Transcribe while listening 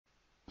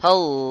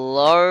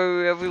Hello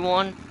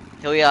everyone,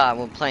 here we are,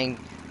 we're playing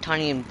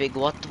Tiny and Big,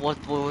 what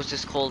was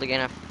this called again?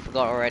 I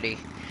forgot already.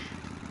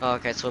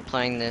 Okay, so we're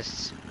playing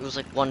this, it was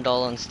like $1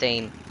 on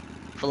Steam,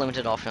 for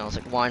limited option. I was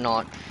like, why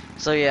not?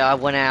 So yeah, I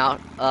went out,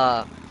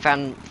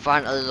 found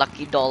a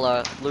lucky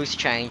dollar, loose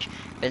change,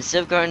 but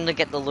instead of going to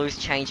get the loose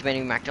change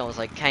menu mac, I was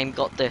like,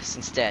 got this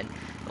instead.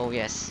 Oh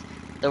yes,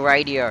 the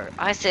radio,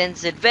 I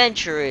sense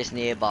adventure is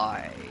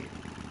nearby.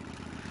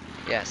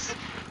 Yes.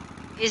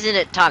 Isn't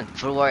it time to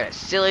throw away a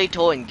silly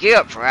toy and gear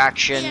up for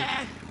action?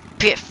 Yeah.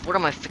 Piff, what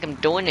am I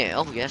freaking doing here?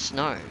 Oh yes,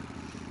 no.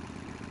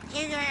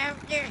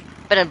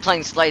 But I'm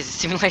playing Slay's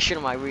simulation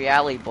of my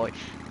reality boy.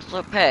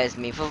 Prepares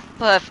me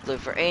perfectly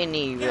for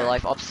any real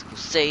life obstacle.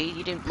 See,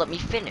 you didn't let me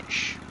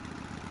finish.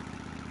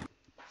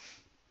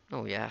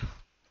 Oh yeah,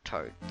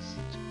 toads.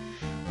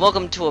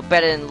 Welcome to a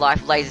better than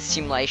life laser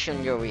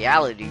simulation, your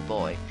reality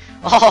boy.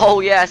 Oh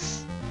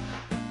yes.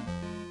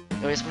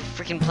 We're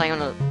freaking playing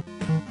on a.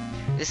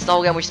 This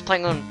whole game we're just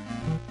playing on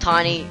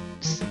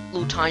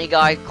little tiny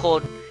guy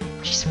called,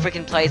 just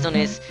freaking plays on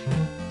his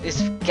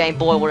Game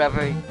Boy,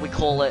 whatever we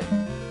call it.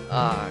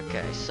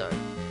 Okay, so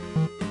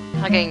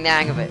I'm getting the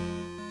hang of it.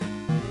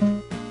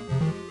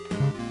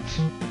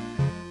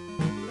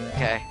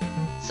 Okay,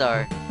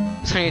 so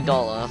it's only $1.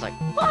 I was like,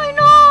 why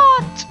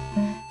not?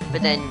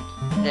 But then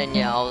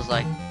yeah, I was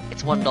like,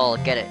 it's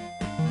 $1, get it.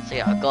 So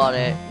yeah, I got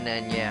it, and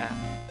then yeah.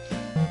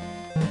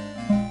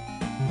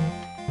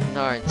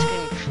 No, it's getting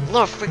a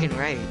lot of freaking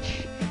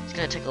rage. It's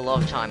gonna take a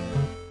lot of time.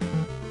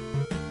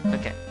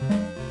 Okay.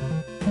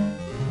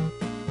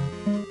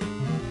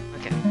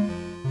 Okay.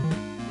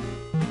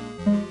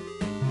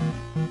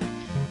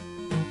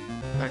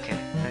 Okay.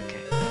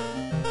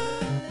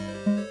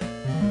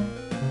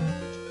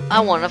 I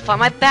wanna find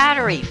my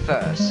battery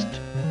first.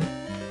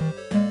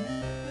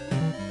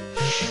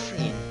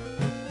 Freaking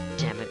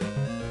damn it.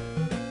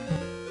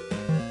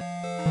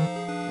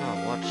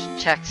 Oh,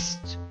 watch text.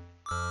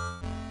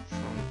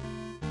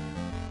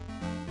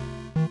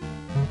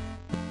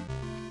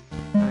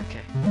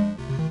 Okay.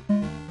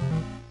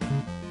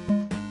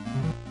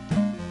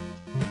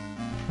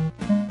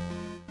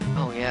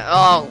 Oh yeah.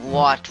 Oh,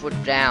 what? We're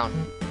down.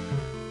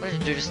 I'm gonna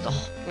do this I'm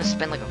gonna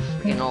spend like a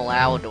freaking whole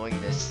hour doing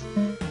this.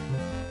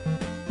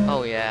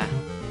 Oh yeah.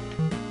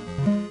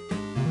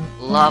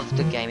 Love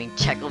the gaming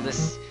tech of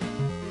this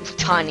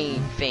tiny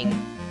thing.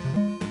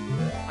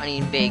 Tiny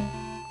and big.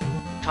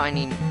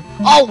 Tiny.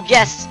 Oh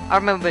yes! I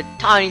remember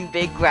Tiny and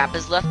Big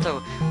Grandpa's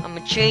leftover. I'm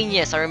a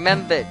genius. I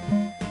remembered.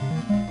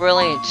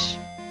 Brilliant.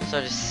 So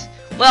just,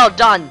 well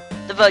done.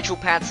 The virtual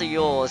pants are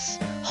yours.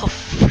 Oh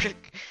frick.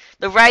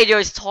 The radio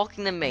is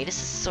talking to me. This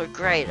is so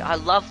great. I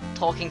love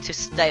talking to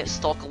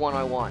Stalker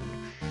 101.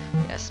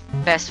 Yes,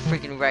 best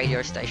freaking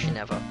radio station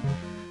ever.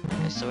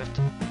 Okay, so we have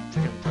to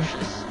freaking push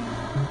this.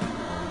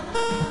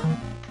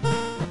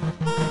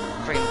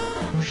 Freaking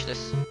push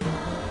this.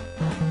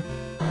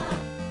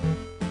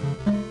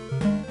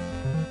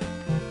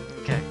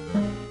 Okay.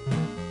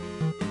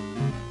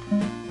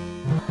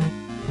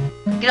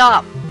 Get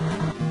up!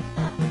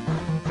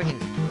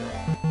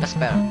 That's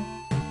better.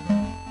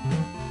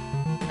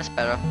 That's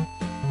better.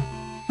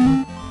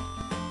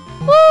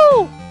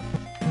 Woo!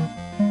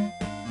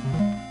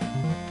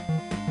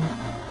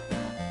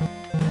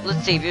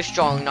 Let's see if you're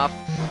strong enough.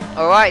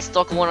 Alright,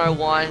 Stalker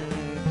 101,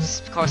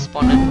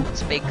 correspondent,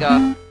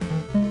 speaker.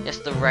 Yes,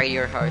 the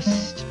radio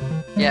host.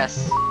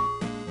 Yes.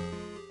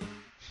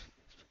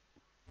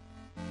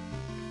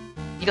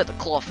 You got the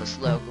Clofus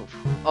logo.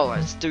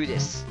 Alright, let's do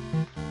this.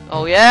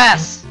 Oh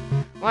yes!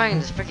 Running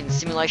this freaking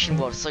simulation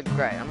world is so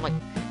great. I'm like,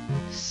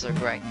 this is so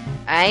great.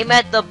 Aim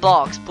at the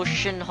box,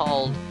 push and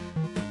hold.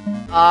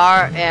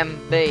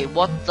 RMB.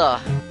 What the?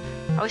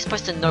 How are we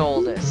supposed to know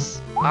all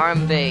this?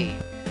 RMB.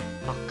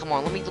 Oh, come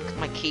on, let me look at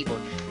my keyboard.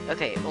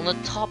 Okay, on the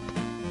top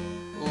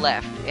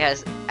left, it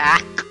has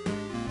AC.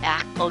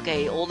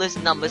 Okay, all these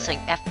numbers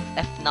saying F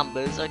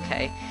numbers.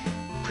 Okay.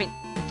 Print.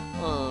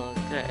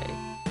 Okay.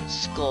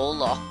 Skull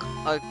lock.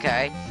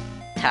 Okay.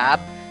 Tab.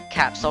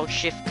 Caps Lock,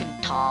 Shift,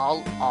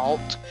 Control,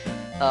 Alt.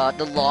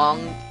 The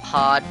long,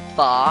 hard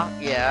bar,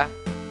 yeah.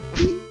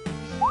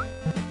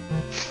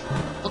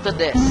 Look at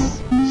this.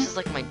 This is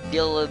like my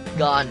dealer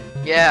gun,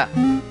 yeah.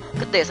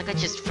 Look at this, I can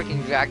just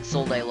freaking drag this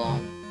all day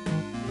long.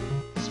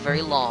 It's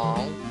very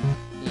long,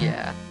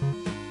 yeah.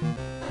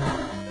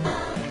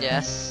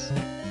 Yes.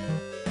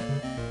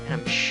 And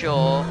I'm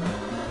sure...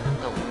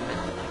 No,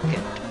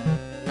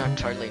 no,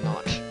 totally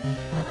not.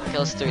 Okay,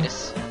 let's do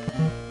this.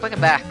 Bring it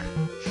back.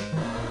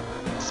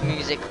 It's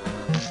music.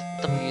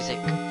 The music.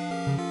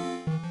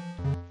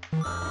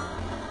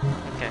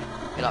 Okay,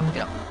 get up,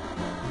 get up.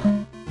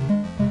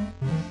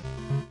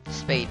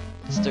 Speed,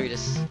 let's do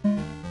this.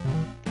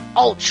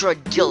 Ultra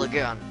Dilla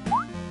gun.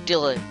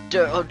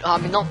 I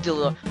mean not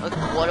Dilla.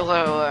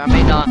 I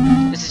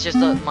mean this is just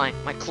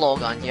my claw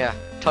gun. Yeah,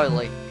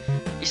 totally.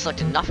 You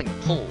selected nothing to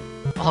pull.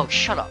 Oh,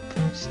 shut up,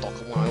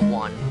 Stalker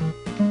 101.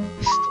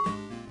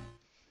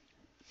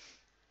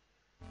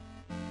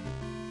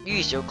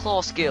 Use your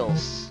claw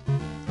skills.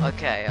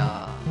 Okay,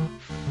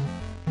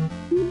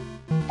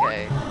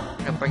 okay, I'm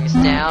gonna bring this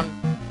down.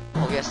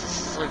 Oh yes,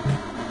 this is like.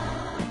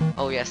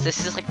 Oh yes,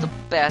 this is like the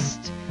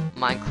best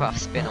Minecraft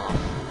spin-off.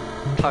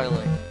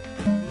 Totally.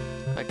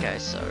 Okay,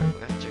 so we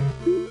have to.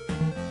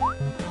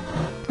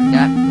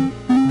 Yeah.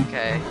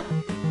 Okay.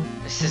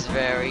 This is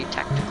very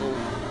tactical.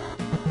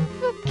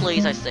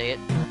 Please, I say it.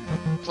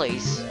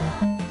 Please.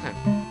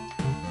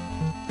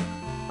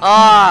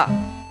 Ah!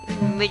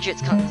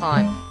 Midgets can't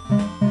climb.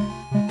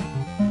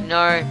 You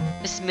know,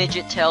 this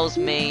midget tells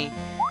me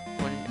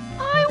when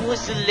I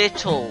was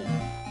little,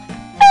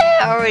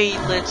 very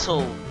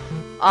little,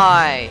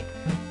 I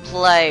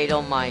played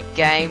on my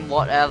game,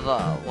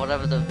 whatever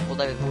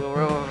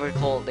we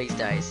call it these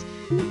days.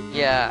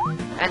 Yeah,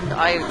 and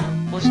I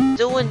was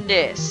doing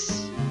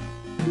this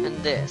and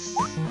this.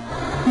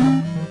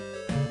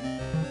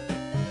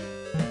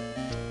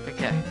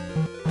 Okay.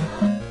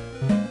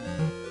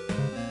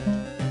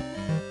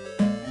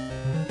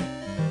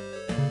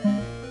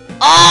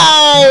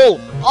 Oh!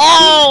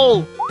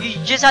 Oh!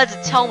 You just had to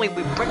tell me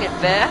we bring it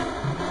there?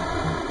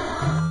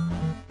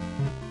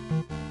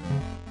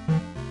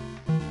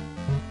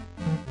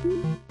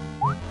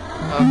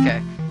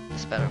 Okay,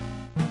 it's better.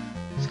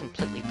 It's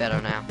completely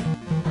better now.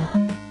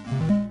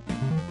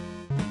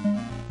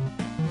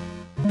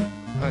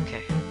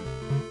 Okay.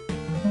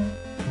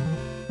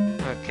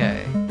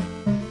 Okay.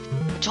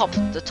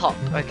 The top.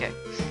 Okay.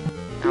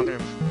 Now I'm gonna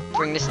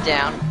bring this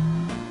down.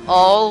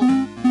 Oh!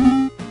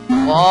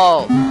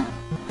 Whoa!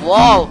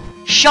 Whoa!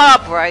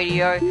 Shut up,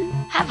 radio!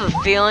 Have a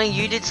feeling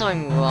you did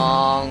something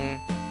wrong.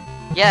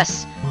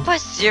 Yes,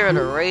 press 0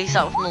 to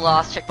restart from the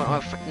last checkpoint.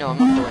 Oh, frick, no, I'm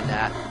not doing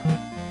that.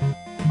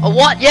 Oh,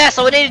 what? Yes,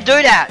 I would need to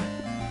do that!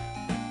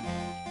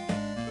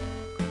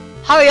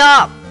 Hurry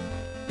up!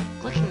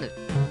 Clicking the...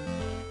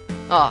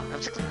 Oh, I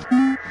have to click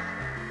the...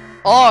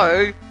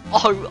 Oh,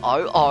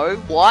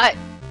 what?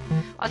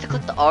 I have to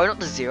click the O, not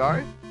the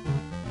 0?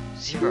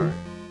 0.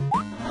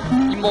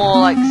 You're more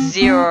like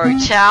 0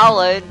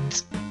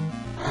 talent!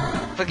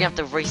 We're gonna have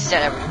to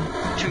reset every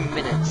 2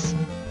 minutes.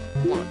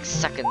 More like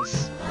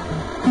seconds.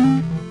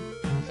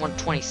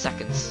 120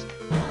 seconds.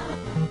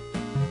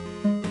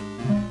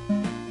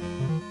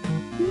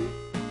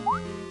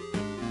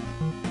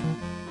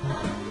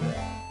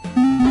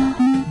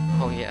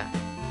 Oh yeah.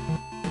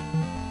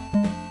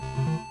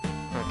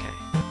 Okay.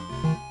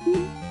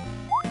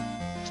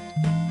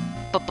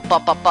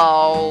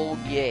 Oh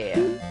yeah.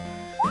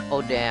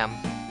 Oh damn.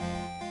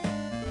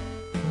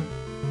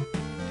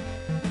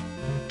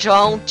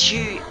 Don't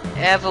you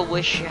ever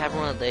wish you had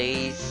one of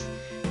these?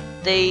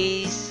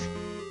 These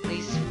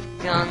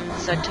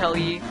guns, I tell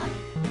you.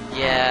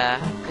 Yeah,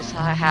 because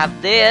I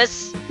have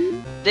this.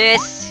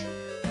 This.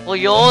 For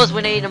yours,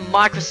 we need a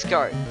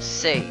microscope.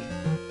 See.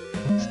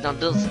 So now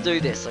let's do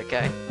this,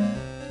 okay?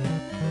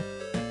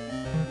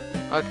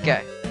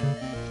 Okay.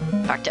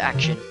 Back to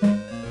action.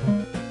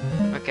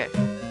 Okay.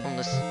 On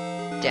this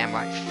damn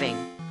right thing.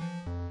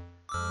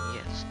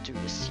 Yeah, let's do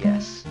this,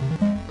 yes.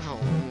 Oh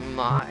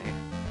my.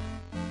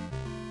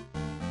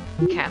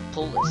 Can't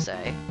pull this,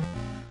 eh?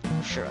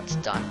 I'm sure it's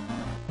done.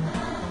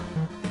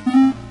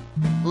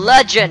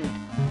 Legend!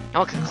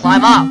 Now I can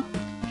climb up!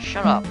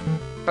 Shut up,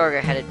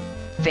 burger-headed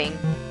thing.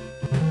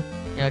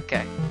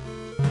 Okay.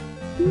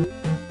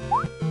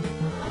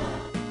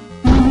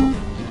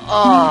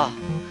 Oh!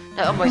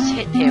 That almost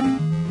hit him.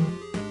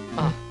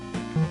 Oh.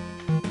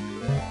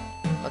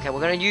 Okay,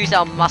 we're gonna use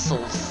our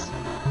muscles.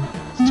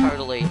 It's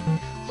totally...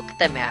 Look at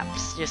them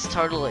apps. Just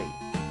totally.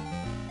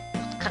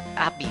 Look at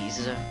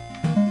abbies.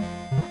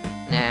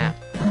 Nah.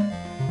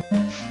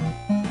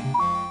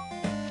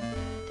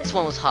 This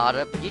one was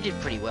harder, but you did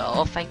pretty well.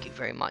 Oh, thank you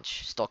very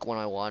much, Stock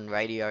 101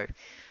 Radio.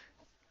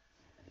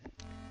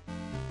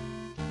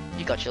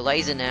 You got your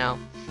laser now.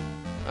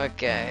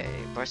 Okay,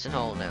 press and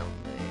hold down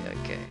there.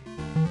 Okay.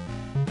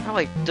 How do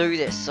I do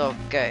this?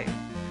 Okay.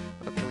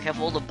 Okay, we have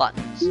all the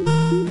buttons. You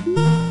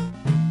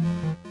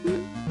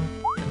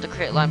have to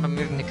create a line by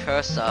moving the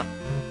cursor.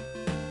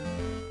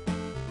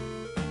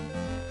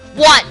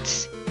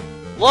 What?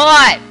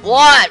 What?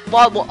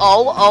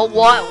 Oh,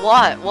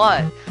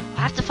 what? I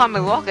have to find my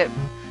rocket.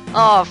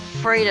 Oh,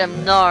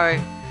 freedom, no. I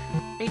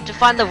need to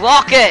find the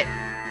rocket!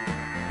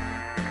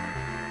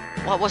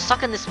 What, we're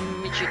stuck in this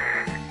midget...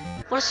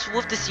 What is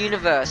with this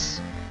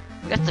universe?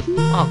 We have to...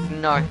 Oh,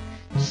 no. I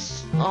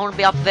want to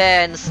be up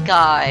there in the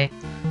sky.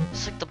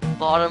 It's like the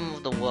bottom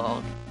of the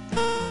world.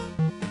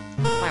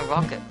 My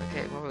rocket.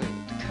 Okay, where are we?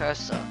 The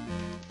cursor.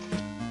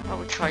 How about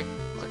we try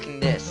clicking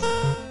this?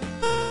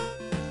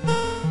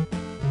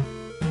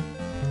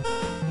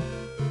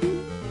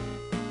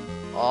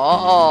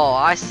 Oh,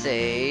 I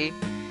see.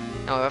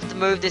 Now we have to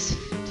move this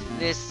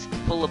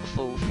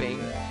pullable thing.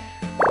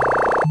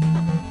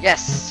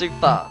 Yes,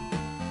 superb.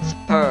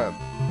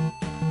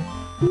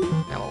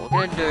 Now what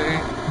we're gonna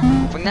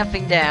do, bring that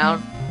thing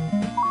down.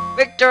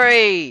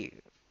 Victory!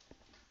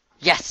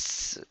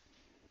 Yes!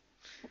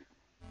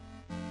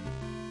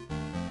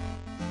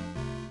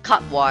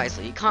 Cut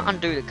wisely, you can't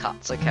undo the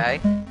cuts, okay?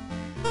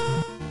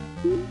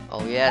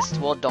 Oh yes,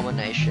 world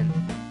domination.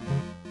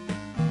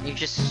 You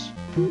just...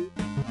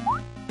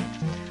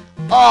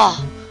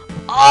 Oh!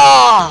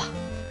 Oh!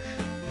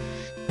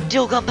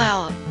 Steel gun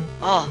power.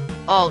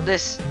 Oh,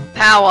 this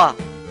power.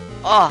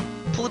 Oh,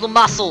 pull the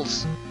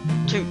muscles.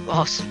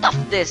 Stuff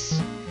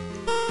this.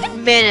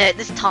 Admit it,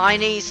 this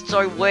tiny's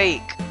so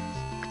weak.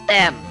 Look at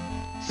them.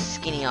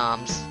 Skinny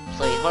arms.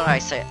 Please, what did I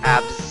say?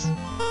 Abs.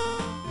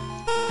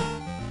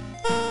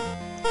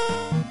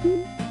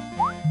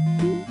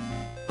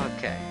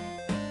 Okay.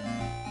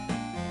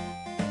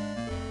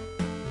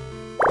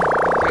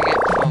 Bring it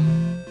from...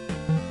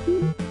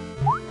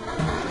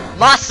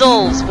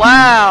 Muscles!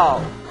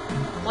 Wow!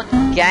 What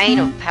gain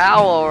of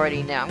power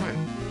already now. I'm gonna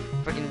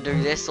freaking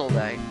do this all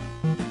day.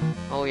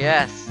 Oh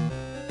yes.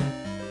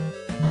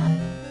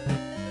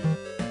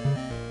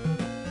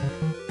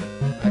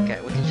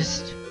 Okay, we can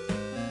just...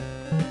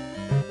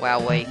 Wow,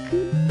 weak.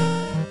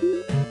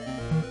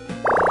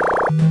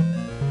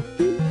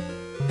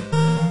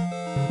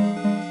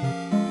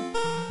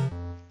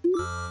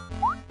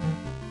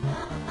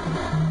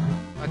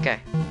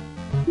 Okay.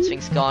 This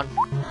thing's gone.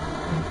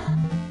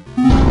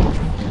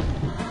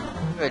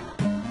 Good.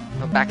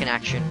 We're back in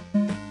action.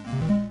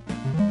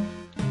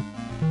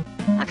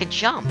 I can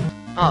jump.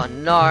 Oh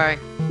no.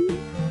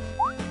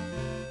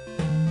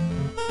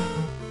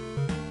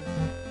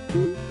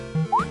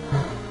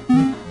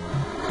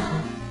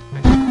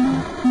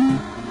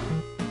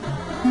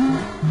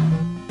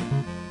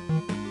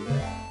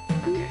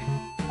 Okay.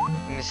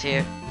 Bring this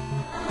here.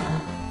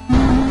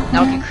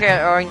 Now we can create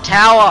our own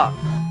tower.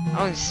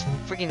 Our own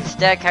freaking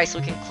staircase so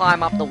we can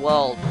climb up the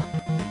world.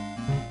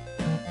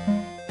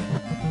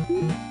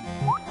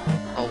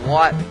 Oh,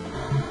 what?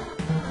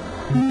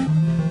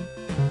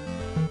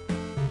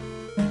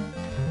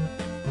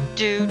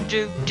 Do.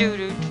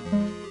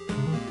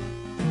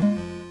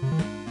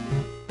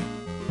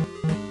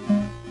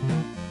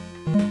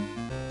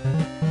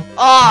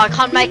 Oh, I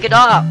can't make it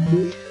up.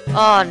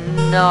 Oh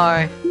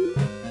no.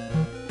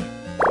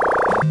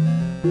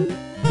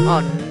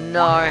 Oh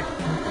no.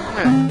 I'm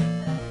gonna...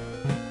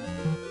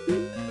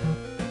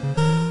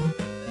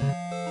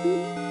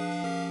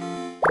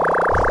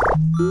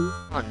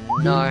 Oh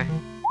no.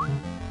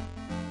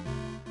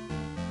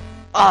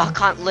 Oh, I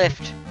can't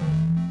lift.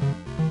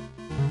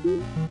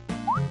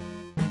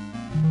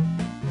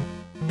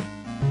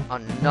 Oh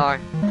no.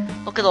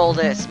 Look at all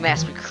this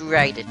mess we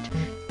created.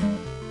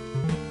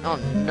 Oh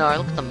no,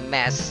 look at the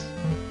mess.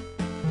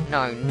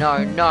 No.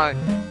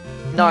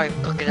 No,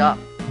 cook it up.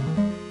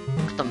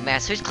 Look at the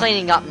mess. Who's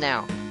cleaning up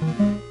now?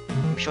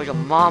 I'm sure your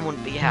mom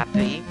wouldn't be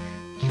happy.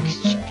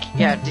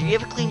 Yeah, do you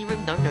ever clean your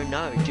room?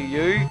 No. Do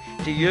you?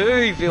 Do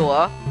you,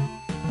 viewer?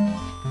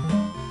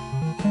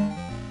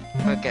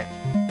 Okay.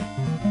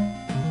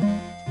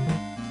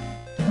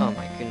 Oh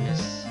my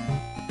goodness.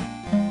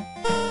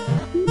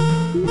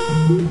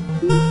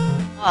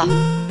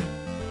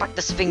 Back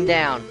this thing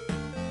down.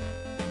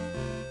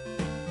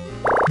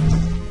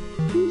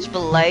 Just a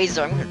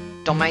laser. I'm gonna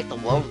dominate the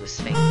world with this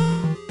thing.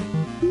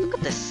 Look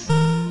at this.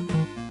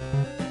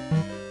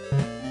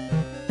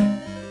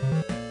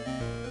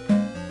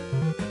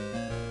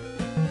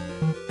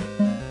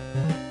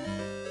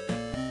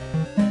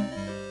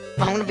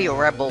 I'm gonna be a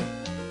rebel.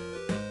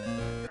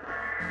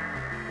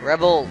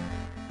 Rebel.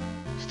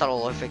 Start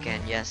all over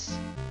again, yes.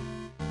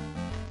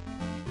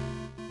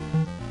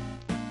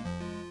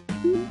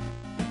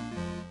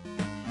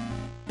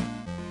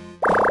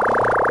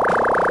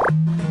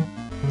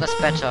 That's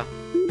better.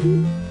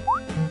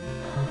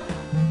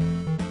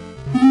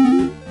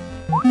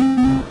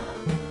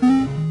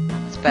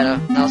 That's better.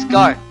 Now let's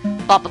go.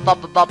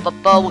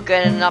 We're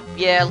getting up.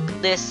 Yeah, look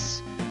at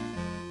this.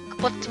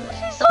 What is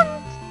on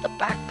the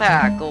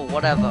backpack or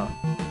whatever?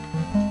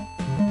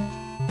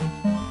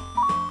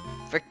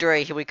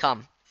 Victory, here we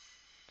come.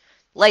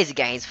 Laser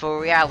games for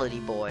a reality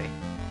boy.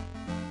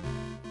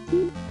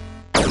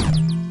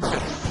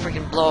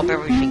 Freaking blow up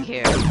everything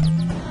here.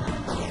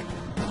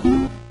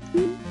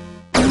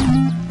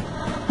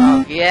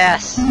 Oh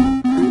yes!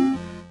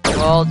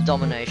 World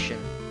domination.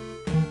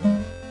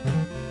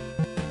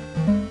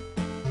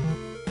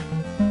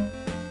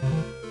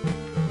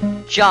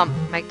 Jump!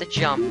 Make the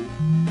jump.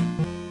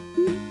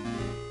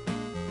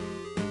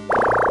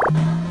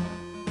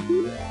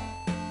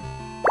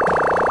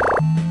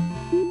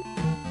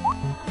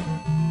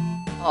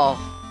 Oh.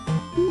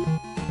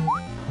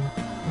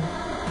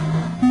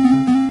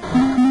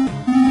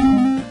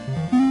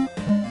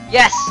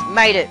 Yes!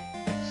 Made it!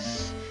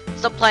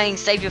 Stop playing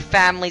Save Your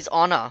Family's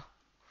Honor.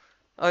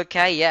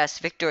 Okay, yes,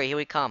 victory, here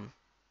we come.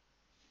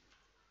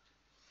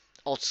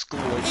 Old school,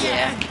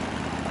 yeah.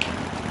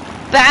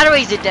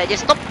 Batteries are dead,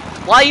 just stop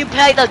while you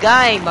play the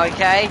game,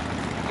 okay?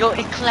 You're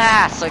in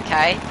class,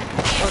 okay?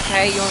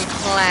 Okay, you're in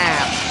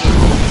class.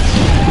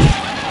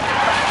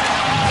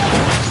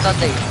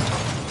 Study.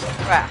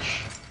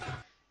 Crash.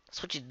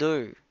 That's what you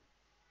do.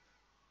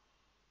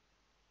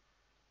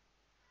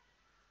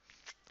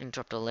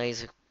 Interrupt a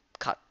laser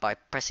cut by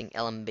pressing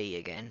L and B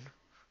again.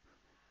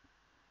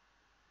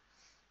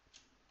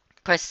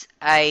 Press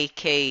A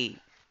key.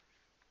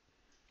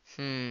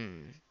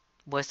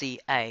 Where's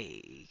the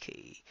A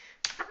key?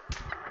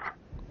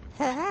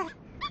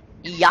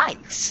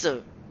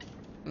 Yikes!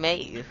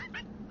 Me.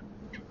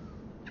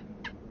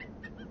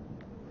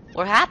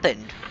 What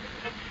happened?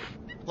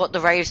 What, the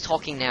ray is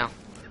talking now.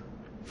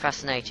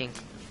 Fascinating.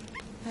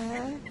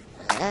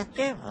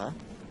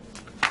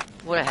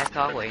 Where the heck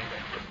are we?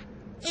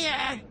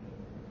 Yeah.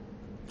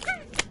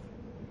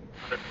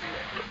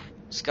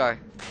 Let's go.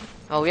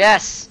 Oh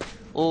yes!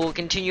 We'll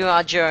continue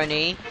our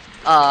journey.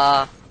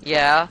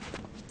 Yeah.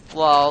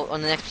 Well,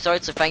 on the next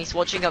episode, so thanks for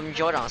watching, I've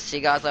enjoyed it, I'll see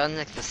you guys on the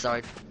next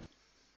episode.